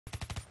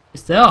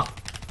Still.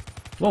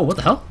 Whoa, what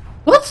the hell?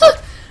 What's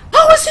the?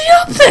 How is he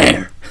up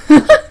there?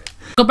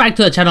 Go back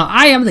to the channel.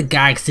 I am the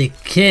Galaxy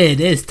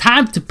Kid. It's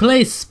time to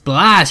play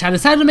Splash. I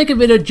decided to make a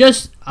video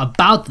just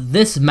about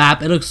this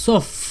map. It looks so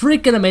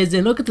freaking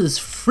amazing. Look at this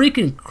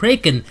freaking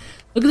kraken.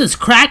 Look at this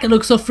crack. It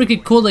looks so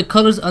freaking cool. The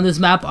colors on this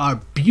map are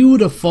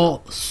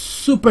beautiful.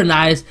 Super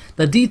nice.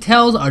 The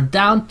details are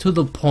down to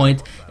the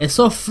point. It's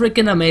so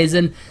freaking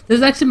amazing. This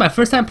is actually my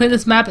first time playing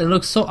this map and it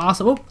looks so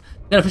awesome. Oh,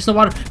 we got a fish in the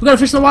water. We got a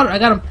fish in the water. I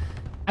got him.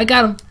 I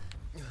got him.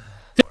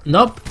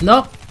 Nope.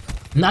 Nope.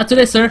 Not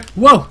today, sir.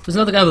 Whoa. There's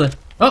another guy over there.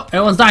 Oh,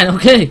 everyone's dying.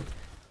 Okay.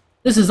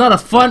 This is not a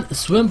fun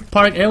swim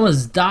park.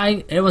 Everyone's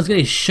dying. Everyone's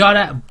getting shot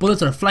at.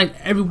 Bullets are flying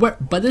everywhere.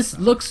 But this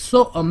looks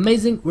so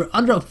amazing. We're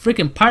under a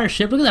freaking pirate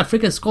ship. Look at that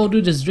freaking skull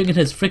dude just drinking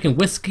his freaking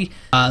whiskey.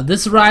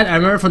 This ride, I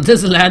remember from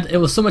Disneyland. It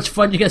was so much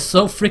fun. You get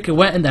so freaking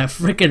wet in that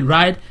freaking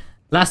ride.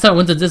 Last time I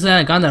went to Disneyland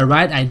and got on that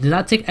ride, I did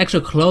not take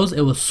extra clothes.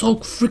 It was so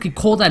freaking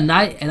cold that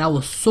night. And I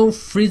was so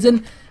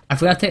freezing. I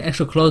forgot to take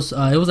extra clothes.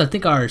 It was, I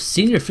think, our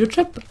senior field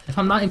trip, if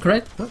I'm not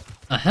incorrect. What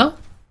the hell?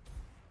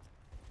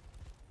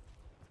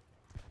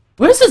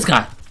 Where's this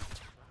guy?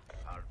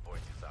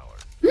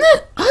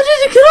 How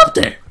did he get up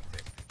there?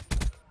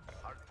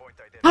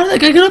 How did that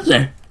guy get up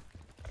there?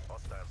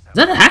 Is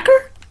that a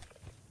hacker?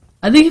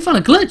 I think he found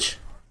a glitch.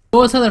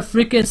 Always have the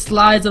freaking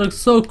slides. It looks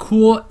so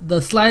cool.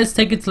 The slides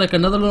take it to like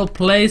another little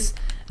place.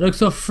 It looks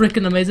so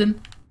freaking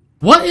amazing.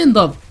 What in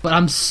the? But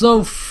I'm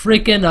so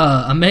freaking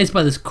amazed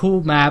by this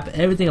cool map.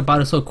 Everything about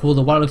it is so cool.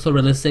 The water looks so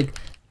realistic.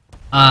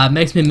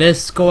 Makes me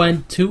miss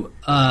going to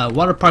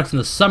water parks in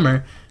the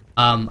summer.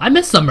 I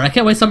miss summer. I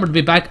can't wait summer to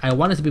be back. I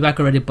wanted to be back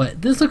already,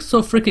 but this looks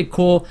so freaking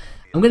cool.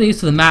 I'm getting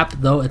used to the map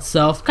though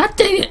itself. God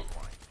dang it!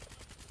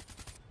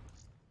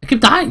 I keep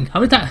dying.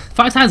 How many times?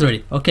 5 times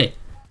already. Okay,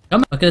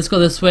 come on. Okay, let's go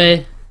this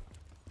way.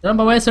 Get on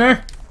my way,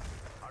 sir.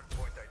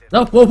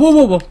 No, whoa, whoa,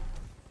 whoa, whoa!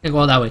 Can't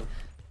go that way.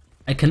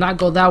 I cannot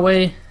go that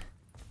way.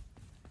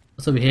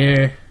 What's over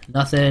here?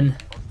 Nothing.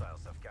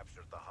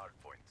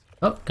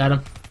 Oh, got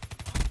him.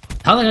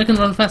 How long I can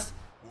run fast?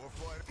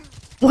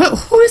 What?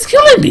 Who is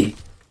killing me?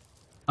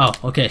 Oh,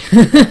 okay.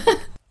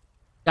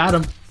 Got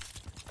him.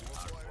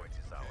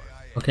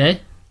 Okay. I'm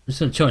just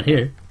gonna chill in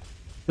here.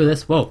 Do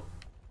this. Whoa.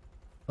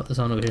 Oh, there's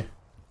someone over here.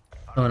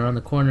 Going around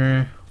the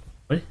corner.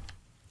 What?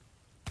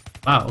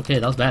 Wow, okay,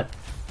 that was bad.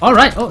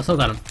 Alright. Oh, so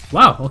got him.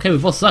 Wow, okay, we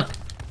both suck.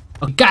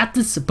 I got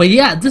this. But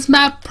yeah, this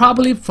map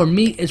probably, for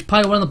me, is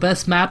probably one of the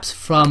best maps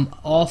from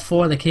all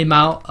 4 that came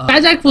out.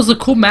 Skyjack was a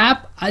cool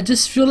map. I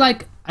just feel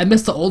like I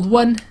missed the old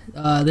one.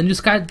 The new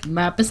Sky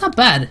map, it's not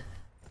bad.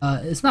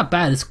 It's not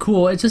bad, it's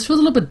cool, it just feels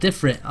a little bit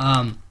different.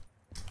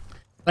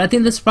 But I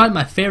think this is probably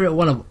my favorite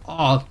one of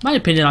all. My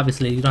opinion,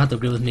 obviously, you don't have to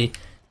agree with me.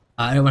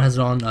 Everyone has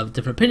their own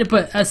different opinion,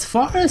 but as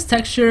far as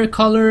texture,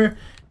 color,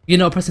 you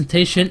know,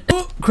 presentation,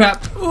 oh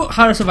crap, oh,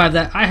 how to survive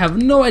that, I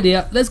have no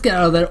idea. Let's get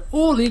out of there.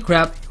 Holy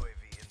crap.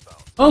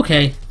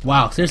 Okay,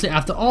 wow, seriously,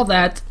 after all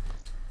that,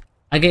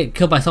 I get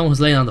killed by someone who's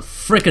laying on the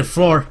freaking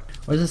floor.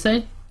 What does it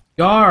say?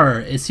 Yar,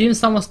 it seems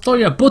someone stole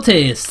your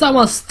booty.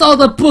 Someone stole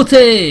the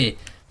booty.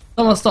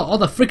 Someone stole all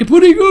the freaking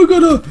pudding. Oh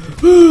god!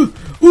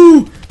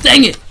 Ooh!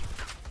 Dang it!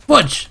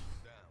 Fudge!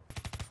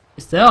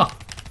 Still.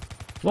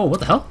 Whoa! What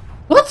the hell?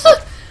 What's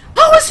the?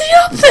 How is he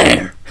up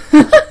there?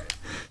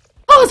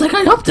 How is that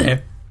guy up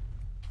there?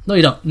 No,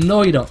 you don't.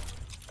 No, you don't.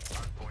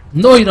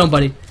 No, you don't,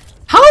 buddy.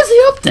 How is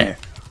he up there?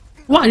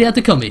 Why do you have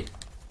to kill me?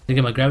 To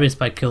get my gravity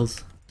spike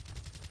kills.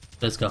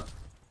 Let's go.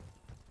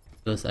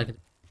 This I can.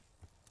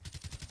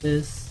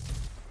 This.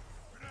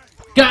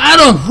 Got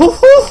him!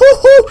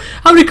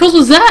 How many kills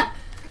was that?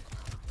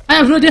 I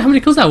have no idea how many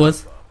kills that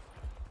was.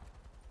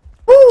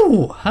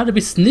 Ooh, how to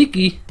be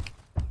sneaky.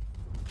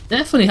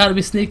 Definitely how to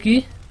be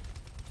sneaky.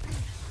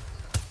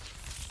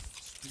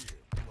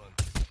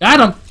 Got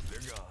him.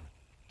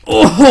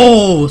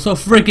 Oh, so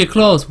freaking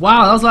close.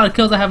 Wow, that was a lot of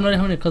kills. I have no idea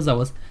how many kills that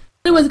was.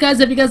 Anyways, guys,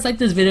 if you guys like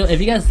this video, if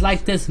you guys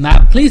like this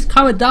map, please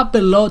comment down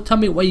below. Tell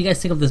me what you guys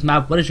think of this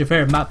map. What is your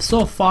favorite map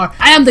so far?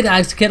 I am the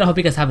Galaxy Kid. I hope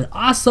you guys have an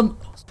awesome,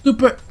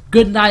 super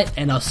good night,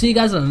 and I'll see you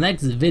guys on the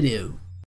next video.